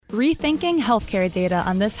rethinking healthcare data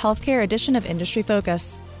on this healthcare edition of Industry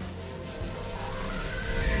Focus.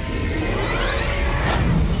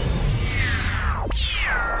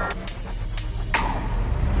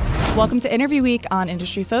 Welcome to Interview Week on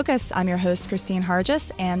Industry Focus. I'm your host, Christine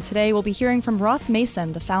Hargis, and today we'll be hearing from Ross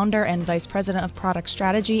Mason, the founder and vice president of product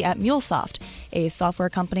strategy at MuleSoft, a software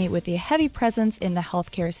company with a heavy presence in the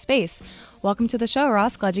healthcare space. Welcome to the show,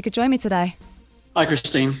 Ross. Glad you could join me today. Hi,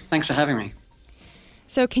 Christine. Thanks for having me.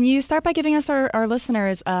 So can you start by giving us, our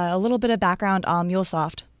listeners, a little bit of background on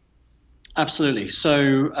MuleSoft? Absolutely.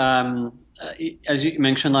 So as you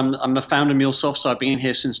mentioned, I'm the founder of MuleSoft, so I've been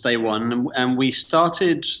here since day one. And we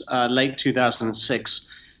started late 2006.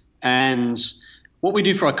 And what we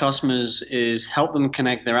do for our customers is help them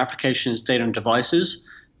connect their applications, data, and devices,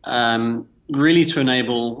 really to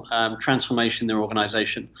enable transformation in their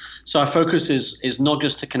organization. So our focus is not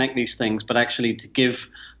just to connect these things, but actually to give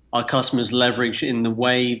our customers leverage in the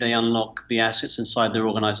way they unlock the assets inside their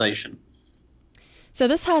organization. So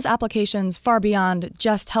this has applications far beyond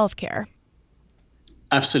just healthcare.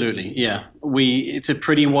 Absolutely, yeah. It's a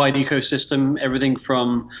pretty wide ecosystem, everything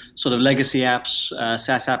from sort of legacy apps,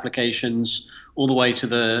 SaaS applications, all the way to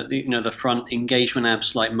the front engagement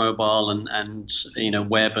apps like mobile and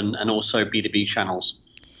web and also B2B channels.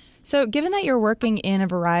 So given that you're working in a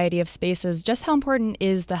variety of spaces, just how important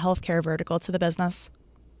is the healthcare vertical to the business?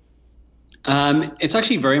 It's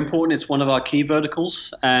actually very important. It's one of our key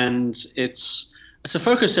verticals, and it's a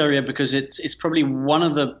focus area because it's probably one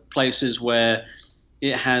of the places where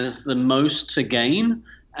it has the most to gain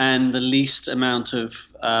and the least amount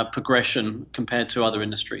of progression compared to other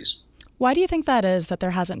industries. Why do you think that is, that there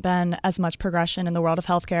hasn't been as much progression in the world of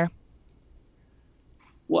healthcare?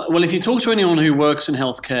 Well, if you talk to anyone who works in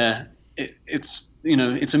healthcare, it's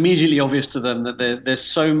immediately obvious to them that there's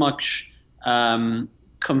so much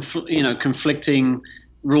conflicting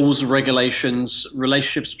rules, regulations,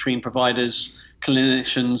 relationships between providers,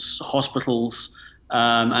 clinicians, hospitals,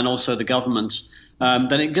 and also the government.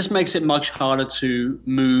 That it just makes it much harder to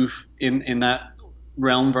move in that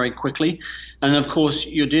realm very quickly. And of course,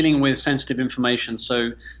 you're dealing with sensitive information,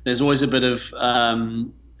 so there's always a bit of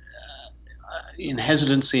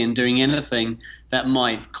hesitancy in doing anything that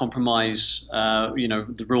might compromise,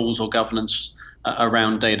 the rules or governance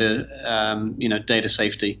around data, data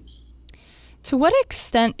safety. To what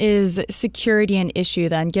extent is security an issue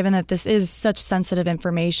then, given that this is such sensitive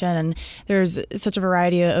information and there's such a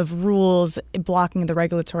variety of rules blocking the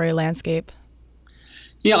regulatory landscape?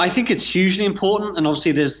 Yeah, I think it's hugely important, and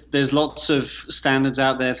obviously there's lots of standards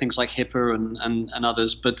out there, things like HIPAA and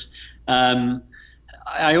others. But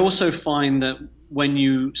I also find that when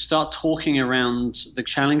you start talking around the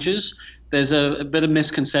challenges, there's a bit of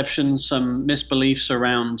misconception, some misbeliefs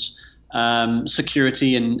around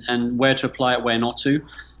security and where to apply it, where not to.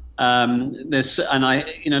 There's a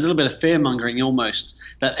little bit of fear mongering almost,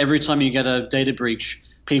 that every time you get a data breach,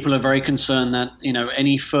 people are very concerned that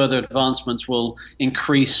any further advancements will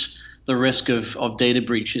increase the risk of data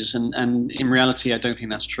breaches, and in reality, I don't think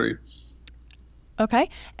that's true. Okay,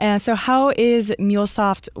 and so how is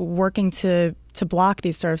MuleSoft working to block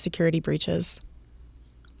these sort of security breaches?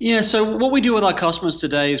 Yeah, so what we do with our customers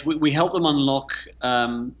today is we help them unlock,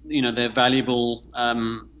 their valuable,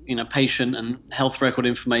 patient and health record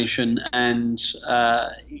information and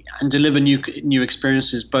deliver new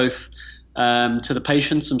experiences both to the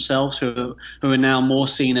patients themselves who are now more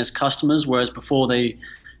seen as customers, whereas before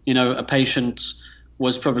a patient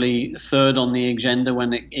was probably third on the agenda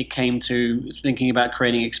when it came to thinking about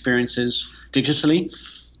creating experiences digitally.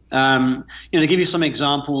 To give you some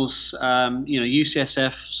examples,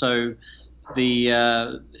 UCSF, so the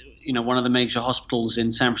one of the major hospitals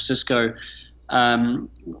in San Francisco,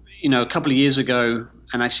 a couple of years ago,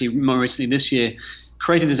 and actually more recently this year,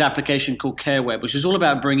 created this application called CareWeb, which is all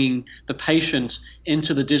about bringing the patient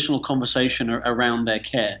into the digital conversation around their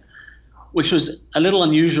care, which was a little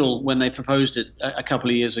unusual when they proposed it a couple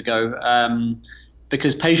of years ago.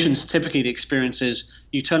 Because patients, typically the experience is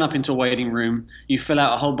you turn up into a waiting room, you fill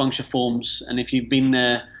out a whole bunch of forms, and if you've been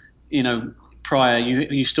there, prior,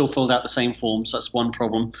 you still filled out the same forms. That's one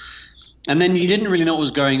problem. And then you didn't really know what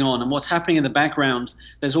was going on. And what's happening in the background,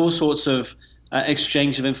 there's all sorts of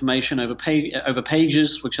exchange of information over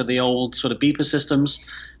pages, which are the old sort of beeper systems,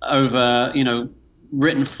 over,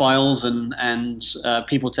 written files and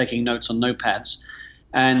people taking notes on notepads.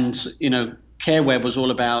 And, CareWeb was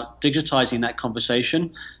all about digitizing that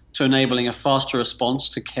conversation to enabling a faster response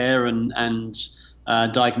to care and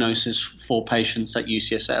diagnosis for patients at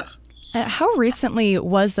UCSF. How recently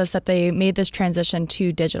was this that they made this transition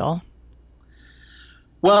to digital?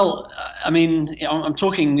 Well, I'm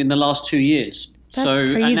talking in the last 2 years. That's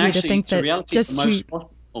crazy to think that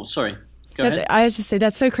Oh, sorry. Go ahead. I was just say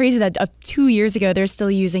that's so crazy that 2 years ago they're still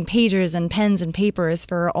using pagers and pens and papers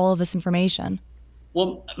for all of this information.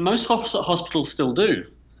 Well, most hospitals still do.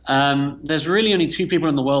 There's really only two people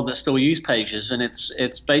in the world that still use pagers, and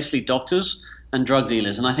it's basically doctors and drug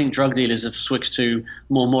dealers. And I think drug dealers have switched to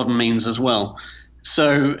more modern means as well.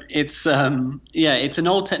 So it's it's an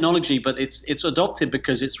old technology, but it's adopted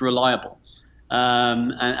because it's reliable.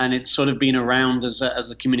 And it's sort of been around as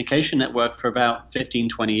a communication network for about 15,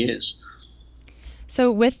 20 years. So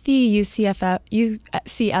with the UCSF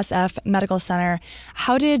Medical Center,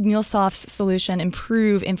 how did MuleSoft's solution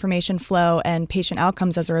improve information flow and patient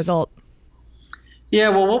outcomes as a result? Yeah,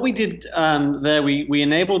 well, what we did there, we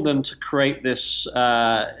enabled them to create this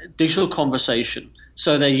digital conversation.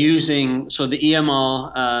 So they're using the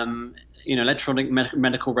EMR, electronic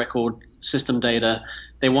medical record system data.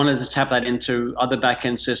 They wanted to tap that into other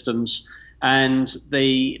back-end systems, and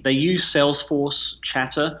they use Salesforce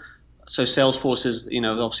Chatter. So Salesforce is,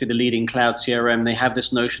 obviously the leading cloud CRM. They have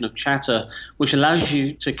this notion of Chatter, which allows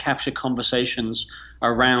you to capture conversations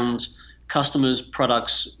around customers,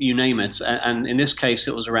 products, you name it. And in this case,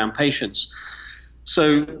 it was around patients.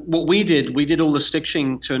 So what we did all the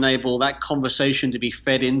stitching to enable that conversation to be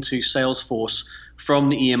fed into Salesforce from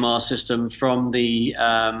the EMR system, from the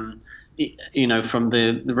from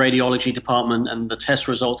the radiology department, and the test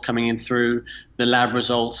results coming in through the lab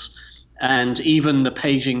results, and even the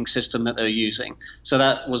paging system that they're using. So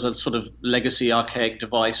that was a sort of legacy archaic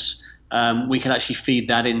device. We could actually feed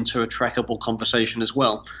that into a trackable conversation as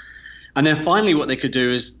well. And then finally what they could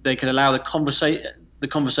do is they could allow the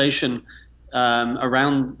conversation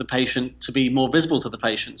around the patient to be more visible to the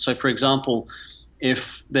patient. So for example,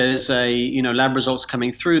 if there's lab results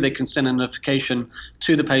coming through, they can send a notification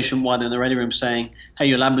to the patient while they're in the ready room saying, hey,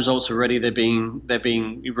 your lab results are ready, they're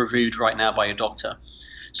being reviewed right now by your doctor.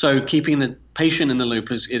 So keeping the patient in the loop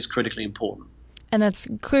is critically important. And that's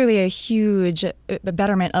clearly a huge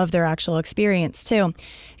betterment of their actual experience, too.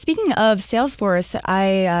 Speaking of Salesforce,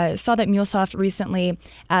 I saw that MuleSoft recently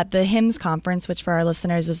at the HIMSS conference, which for our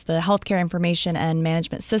listeners is the Healthcare Information and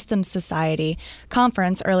Management Systems Society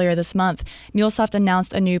conference earlier this month, MuleSoft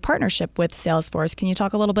announced a new partnership with Salesforce. Can you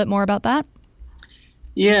talk a little bit more about that?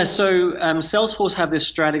 Yeah, so Salesforce have this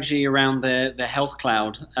strategy around their health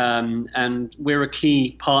cloud, and we're a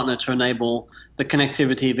key partner to enable the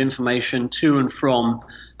connectivity of information to and from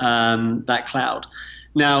that cloud.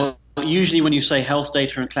 Now, usually when you say health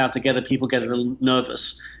data and cloud together, people get a little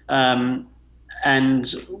nervous. And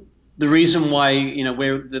the reason why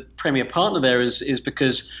we're the premier partner there is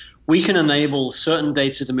because we can enable certain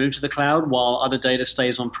data to move to the cloud while other data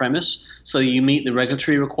stays on premise, so you meet the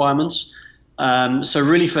regulatory requirements. So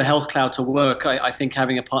really for Health Cloud to work, I think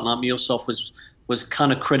having a partner like MuleSoft was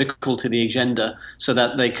kind of critical to the agenda, so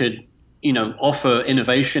that they could offer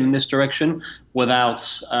innovation in this direction without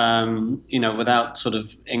sort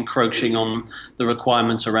of encroaching on the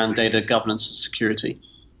requirements around data governance and security.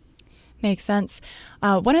 Makes sense.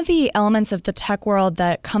 One of the elements of the tech world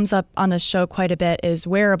that comes up on this show quite a bit is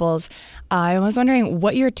wearables. I was wondering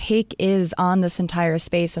what your take is on this entire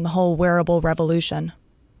space and the whole wearable revolution.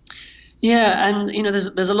 Yeah, and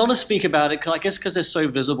there's a lot to speak about it, I guess, because they're so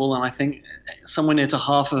visible, and I think somewhere near to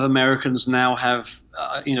half of Americans now have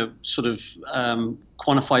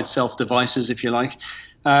quantified self devices, if you like.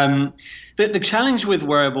 The challenge with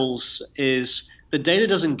wearables is the data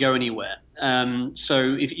doesn't go anywhere.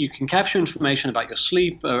 So if you can capture information about your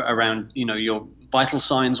sleep, around your vital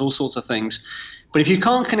signs, all sorts of things. But if you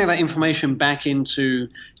can't connect that information back into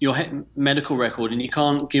your medical record, and you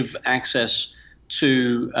can't give access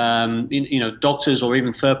to doctors or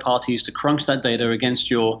even third parties to crunch that data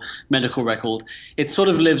against your medical record, it sort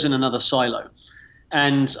of lives in another silo.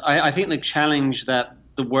 And I think the challenge that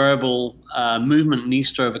the wearable movement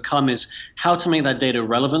needs to overcome is how to make that data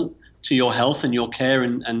relevant to your health and your care,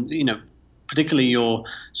 and particularly your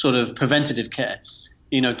sort of preventative care,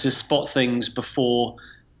 to spot things before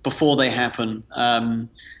they happen.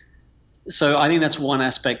 So I think that's one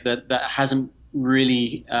aspect that hasn't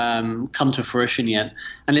really come to fruition yet.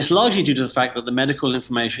 And it's largely due to the fact that the medical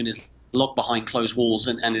information is locked behind closed walls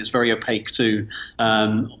and is very opaque to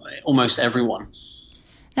almost everyone.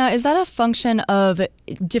 Now, is that a function of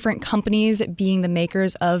different companies being the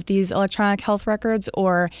makers of these electronic health records,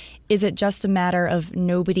 or is it just a matter of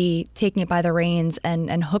nobody taking it by the reins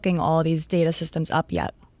and hooking all of these data systems up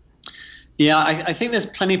yet? Yeah, I think there's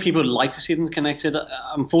plenty of people who'd like to see them connected.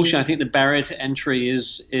 Unfortunately, I think the barrier to entry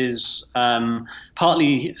is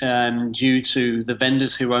partly due to the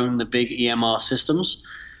vendors who own the big EMR systems.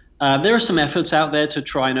 There are some efforts out there to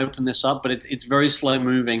try and open this up, but it's very slow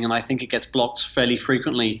moving, and I think it gets blocked fairly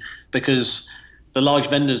frequently because the large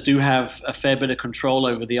vendors do have a fair bit of control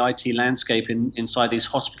over the IT landscape inside these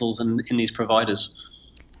hospitals and in these providers.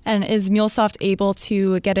 And is MuleSoft able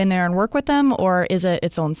to get in there and work with them, or is it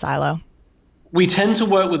its own silo? We tend to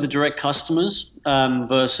work with the direct customers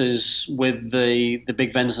versus with the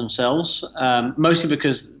big vendors themselves, mostly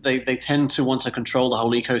because they tend to want to control the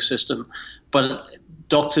whole ecosystem. But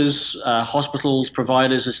doctors, hospitals,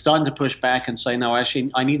 providers are starting to push back and say, no, actually,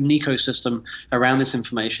 I need an ecosystem around this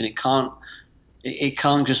information. It can't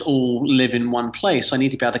just all live in one place. I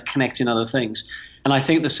need to be able to connect in other things. And I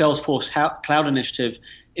think the Salesforce Cloud Initiative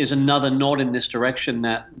is another nod in this direction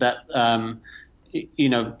that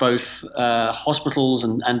both hospitals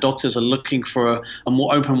and doctors are looking for a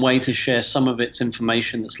more open way to share some of its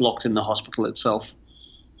information that's locked in the hospital itself.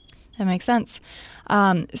 That makes sense.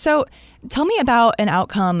 So tell me about an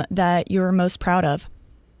outcome that you're most proud of.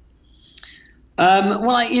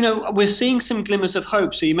 We're seeing some glimmers of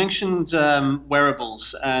hope. So you mentioned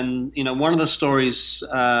wearables, and one of the stories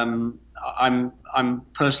I'm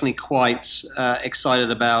personally quite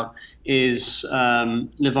excited about is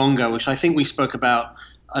Livongo, which I think we spoke about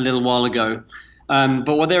a little while ago.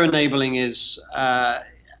 But what they're enabling is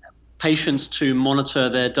patients to monitor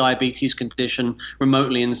their diabetes condition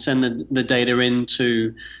remotely and send the data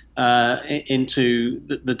into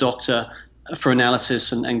the doctor for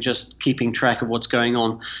analysis and just keeping track of what's going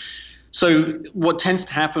on. So what tends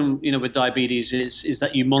to happen, with diabetes is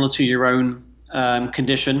that you monitor your own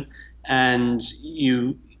condition, and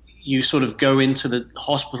you sort of go into the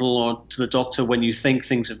hospital or to the doctor when you think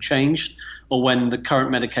things have changed or when the current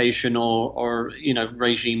medication or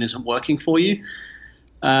regime isn't working for you.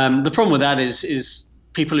 The problem with that is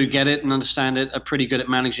people who get it and understand it are pretty good at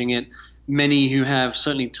managing it. Many who have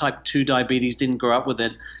certainly type 2 diabetes, didn't grow up with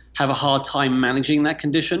it, have a hard time managing that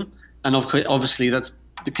condition. And obviously that's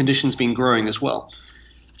the condition's been growing as well.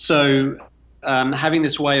 So having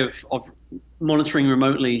this way of monitoring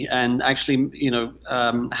remotely and actually,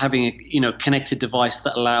 having a connected device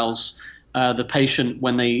that allows the patient,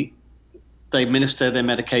 when they administer their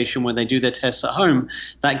medication, when they do their tests at home,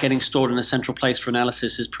 that getting stored in a central place for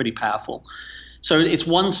analysis is pretty powerful. So it's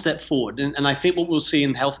one step forward. And I think what we'll see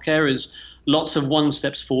in healthcare is lots of one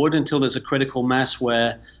steps forward until there's a critical mass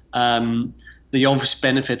where the obvious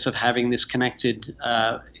benefits of having this connected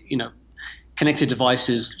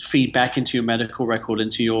devices feed back into your medical record,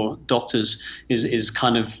 into your doctors, is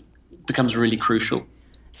kind of becomes really crucial.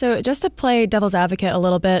 So just to play devil's advocate a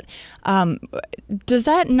little bit, does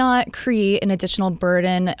that not create an additional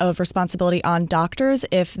burden of responsibility on doctors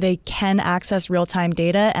if they can access real-time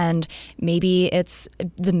data and maybe it's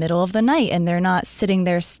the middle of the night and they're not sitting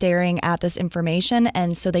there staring at this information,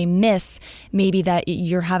 and so they miss maybe that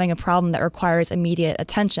you're having a problem that requires immediate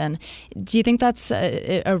attention? Do you think that's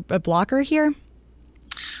a blocker here?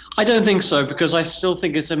 I don't think so, because I still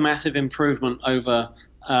think it's a massive improvement over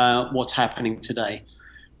what's happening today.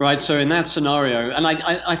 Right, so in that scenario, and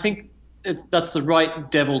I think that's the right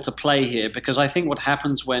devil to play here, because I think what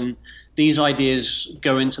happens when these ideas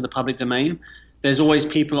go into the public domain, there's always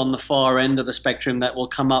people on the far end of the spectrum that will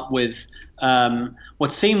come up with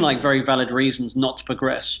what seem like very valid reasons not to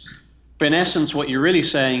progress. But in essence, what you're really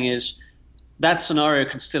saying is that scenario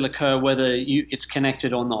can still occur whether it's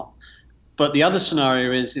connected or not. But the other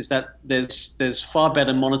scenario is that there's far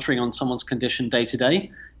better monitoring on someone's condition day to day,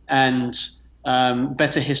 and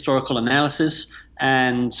better historical analysis,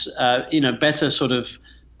 and better sort of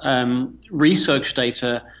research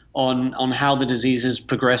data on how the disease is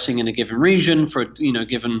progressing in a given region for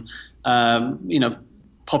given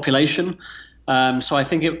population. So I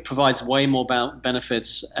think it provides way more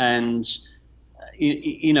benefits, and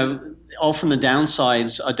often the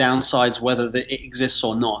downsides are downsides whether it exists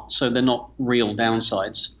or not. So they're not real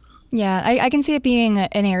downsides. Yeah, I can see it being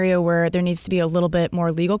an area where there needs to be a little bit more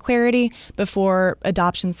legal clarity before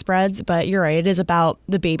adoption spreads. But you're right, it is about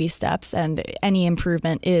the baby steps, and any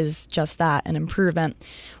improvement is just that, an improvement.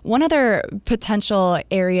 One other potential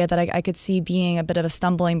area that I could see being a bit of a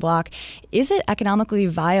stumbling block, is it economically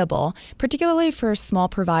viable, particularly for small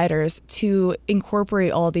providers, to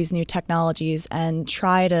incorporate all of these new technologies and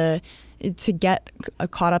try to get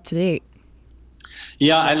caught up to date?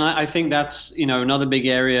 Yeah, and I think that's another big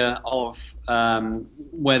area of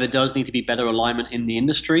where there does need to be better alignment in the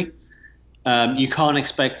industry. You can't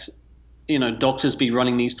expect doctors to be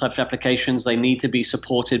running these types of applications. They need to be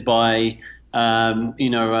supported by a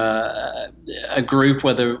group,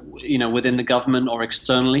 whether within the government or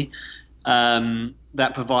externally,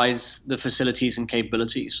 that provides the facilities and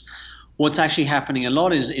capabilities. what's actually happening a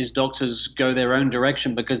lot is doctors go their own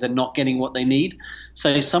direction because they're not getting what they need.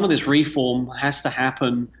 So some of this reform has to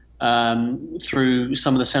happen through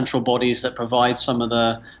some of the central bodies that provide some of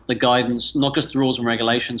the guidance, not just the rules and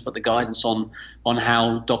regulations, but the guidance on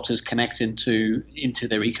how doctors connect into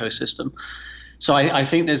their ecosystem. So I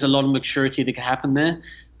think there's a lot of maturity that can happen there.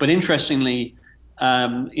 But interestingly,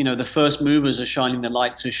 the first movers are shining the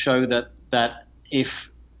light to show that if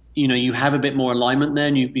you have a bit more alignment there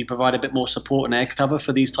and you provide a bit more support and air cover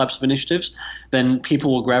for these types of initiatives, then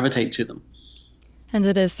people will gravitate to them. And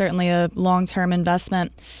it is certainly a long-term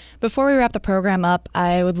investment. Before we wrap the program up,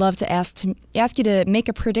 I would love to ask you to make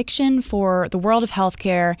a prediction for the world of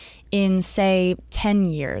healthcare in, say, 10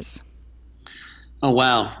 years. Oh,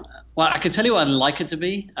 wow. Well, I can tell you what I'd like it to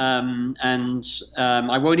be, and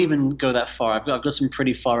I won't even go that far. I've got some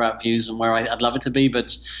pretty far-out views on where I'd love it to be,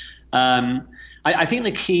 but I think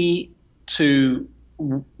the key to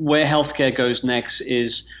where healthcare goes next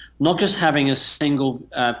is not just having a single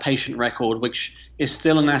patient record, which is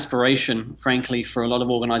still an aspiration, frankly, for a lot of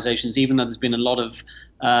organizations, even though there's been a lot of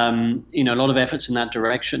efforts in that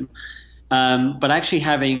direction, but actually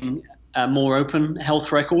having a more open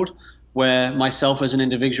health record where myself as an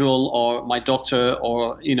individual or my doctor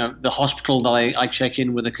or the hospital that I check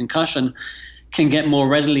in with a concussion can get more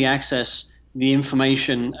readily access the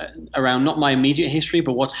information around not my immediate history,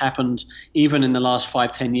 but what's happened even in the last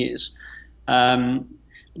 5-10 years.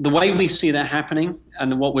 The way we see that happening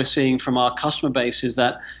and what we're seeing from our customer base is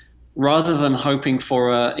that rather than hoping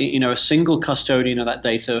for a single custodian of that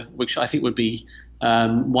data, which I think would be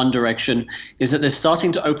one direction, is that they're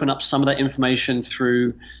starting to open up some of that information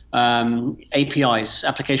through APIs,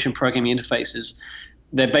 application programming interfaces.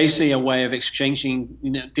 They're basically a way of exchanging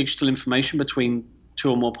digital information between two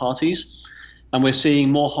or more parties. And we're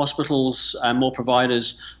seeing more hospitals and more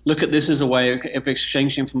providers look at this as a way of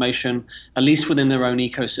exchanging information, at least within their own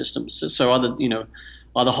ecosystems. So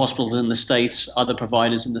other hospitals in the States, other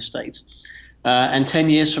providers in the States. And 10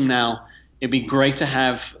 years from now, it'd be great to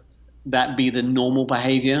have that be the normal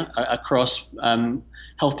behavior across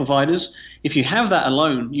health providers. If you have that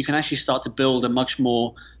alone, you can actually start to build a much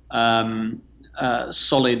more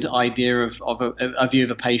solid idea of a view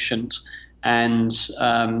of a patient and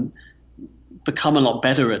become a lot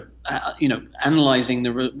better at analyzing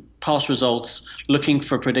the past results, looking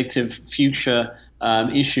for predictive future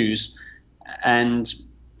issues. And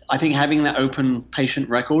I think having that open patient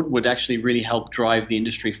record would actually really help drive the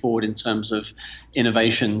industry forward in terms of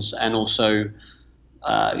innovations and also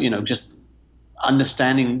just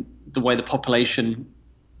understanding the way the population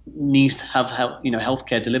needs to have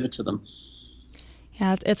healthcare delivered to them.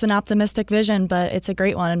 Yeah, it's an optimistic vision, but it's a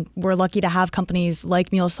great one. And we're lucky to have companies like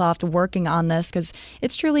MuleSoft working on this because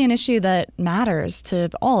it's truly an issue that matters to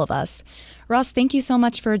all of us. Ross, thank you so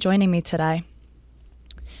much for joining me today.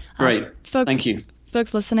 Great. Thank you.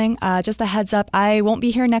 Folks listening, just a heads up, I won't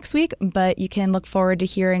be here next week, but you can look forward to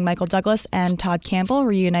hearing Michael Douglas and Todd Campbell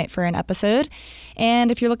reunite for an episode. And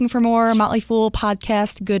if you're looking for more Motley Fool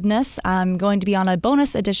podcast goodness, I'm going to be on a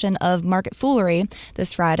bonus edition of Market Foolery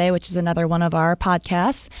this Friday, which is another one of our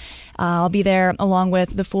podcasts. I'll be there along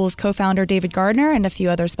with The Fool's co-founder David Gardner and a few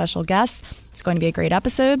other special guests. It's going to be a great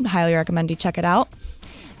episode. Highly recommend you check it out.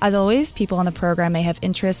 As always, people on the program may have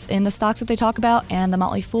interests in the stocks that they talk about, and the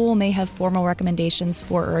Motley Fool may have formal recommendations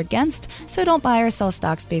for or against, so don't buy or sell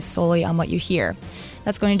stocks based solely on what you hear.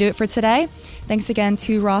 That's going to do it for today. Thanks again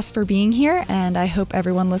to Ross for being here, and I hope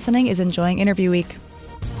everyone listening is enjoying Interview Week.